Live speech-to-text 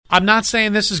I'm not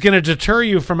saying this is going to deter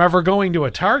you from ever going to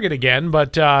a Target again,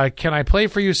 but can I play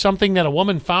for you something that a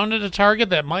woman found at a Target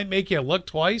that might make you look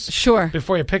twice? Sure.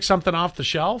 Before you pick something off the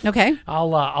shelf? Okay.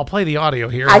 I'll play the audio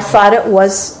here. I thought it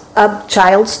was a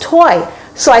child's toy.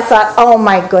 So I thought, oh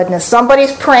my goodness,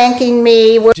 somebody's pranking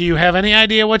me. Do you have any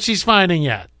idea what she's finding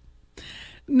yet?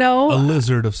 No. A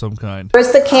lizard of some kind.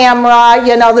 Where's the camera?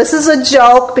 This is a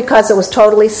joke because it was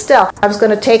totally still. I was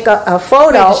going to take a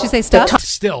photo. Wait, did she say stuffed?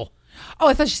 Still. Oh,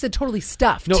 I thought she said totally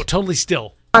stuffed. No, totally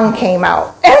still. Tongue came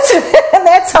out. And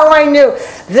that's how I knew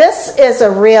this is a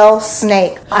real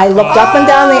snake. I looked up and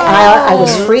down the aisle. I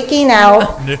was freaking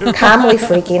out, calmly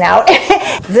freaking out.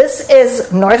 This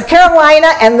is North Carolina,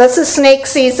 and this is snake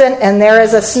season, and there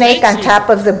is a snake on top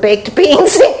of the baked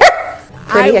beans here.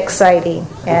 Pretty exciting.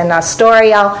 And a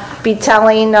story I'll be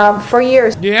telling for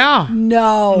years. Yeah.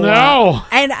 No.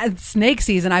 And snake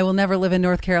season, I will never live in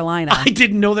North Carolina. I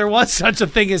didn't know there was such a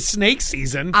thing as snake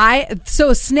season. I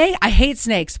hate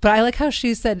snakes, but I like how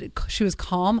she said she was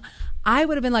calm. I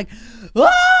would have been like, ah!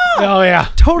 Oh, yeah.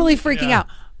 Totally freaking out.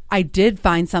 I did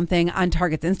find something on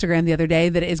Target's Instagram the other day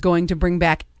that is going to bring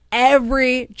back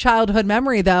every childhood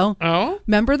memory, though. Oh?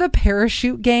 Remember the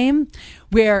parachute game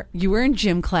where you were in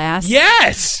gym class?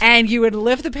 Yes. And you would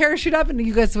lift the parachute up and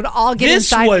you guys would all get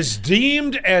inside. This was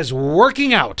deemed as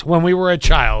working out when we were a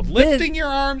child. Lifting your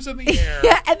arms in the air.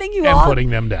 Yeah, and then putting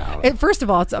them down. First of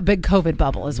all, it's a big COVID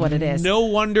bubble is what it is. No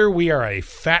wonder we are a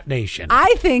fat nation.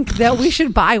 I think that we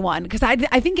should buy one because I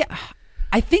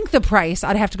think the price,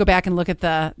 I'd have to go back and look at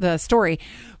the story,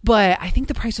 but I think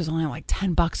the price was only like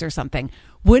 $10 or something.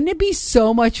 Wouldn't it be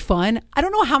so much fun? I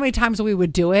don't know how many times we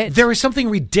would do it. There is something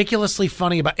ridiculously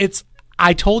funny about it.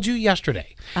 I told you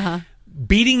yesterday.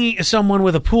 Beating someone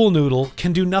with a pool noodle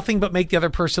can do nothing but make the other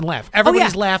person laugh.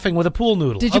 Everybody's laughing with a pool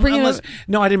noodle. Did you bring it?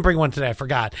 No, I didn't bring one today. I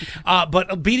forgot.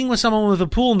 But beating with someone with a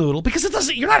pool noodle, because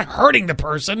you're not hurting the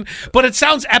person, but it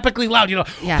sounds epically loud.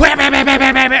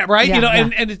 Right? Yeah,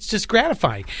 and it's just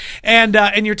gratifying. And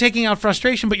you're taking out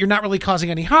frustration, but you're not really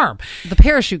causing any harm. The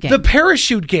parachute game. The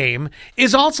parachute game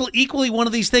is also equally one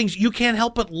of these things. You can't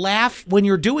help but laugh when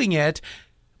you're doing it.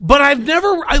 But I've never,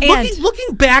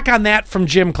 looking back on that from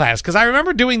gym class, because I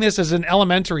remember doing this as an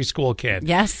elementary school kid.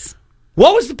 Yes.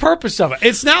 What was the purpose of it?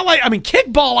 It's not like,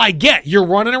 kickball I get. You're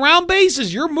running around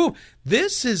bases. You're moving.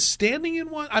 This is standing in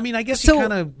one. I guess you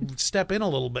kind of step in a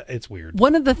little bit. It's weird.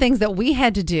 One of the things that we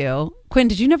had to do, Quinn,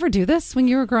 did you never do this when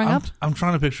you were growing up? I'm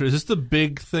trying to picture. Is this the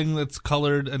big thing that's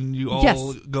colored and you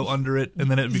all go under it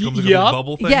and then it becomes like a big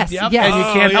bubble thing? Yes. And you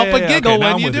can't help but giggle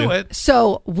when you do it.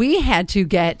 So we had to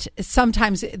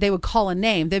sometimes they would call a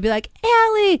name. They'd be like,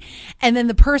 Allie. And then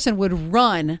the person would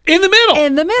run. In the middle.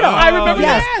 I remember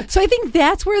that. So I think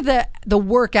that's where the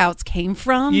workouts came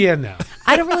from. Yeah, no.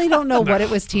 I don't know what it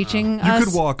was teaching us. You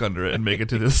could walk under it and make it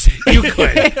to this. You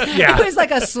could. Yeah. It was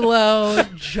like a slow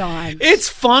jaunt. It's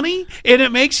funny and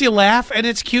it makes you laugh and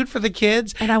it's cute for the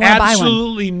kids. And I want to buy one.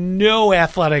 Absolutely no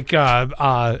athletic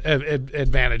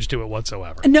advantage to it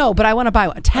whatsoever. No, but I want to buy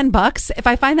one. $10. If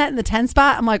I find that in the 10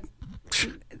 spot, I'm like,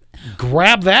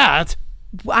 grab that.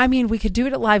 We could do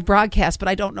it at live broadcast, but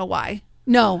I don't know why.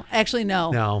 No, actually,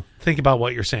 no. No. Think about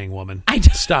what you're saying, woman.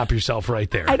 Stop yourself right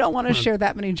there. I don't want to share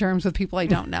that many germs with people I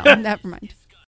don't know. Never mind.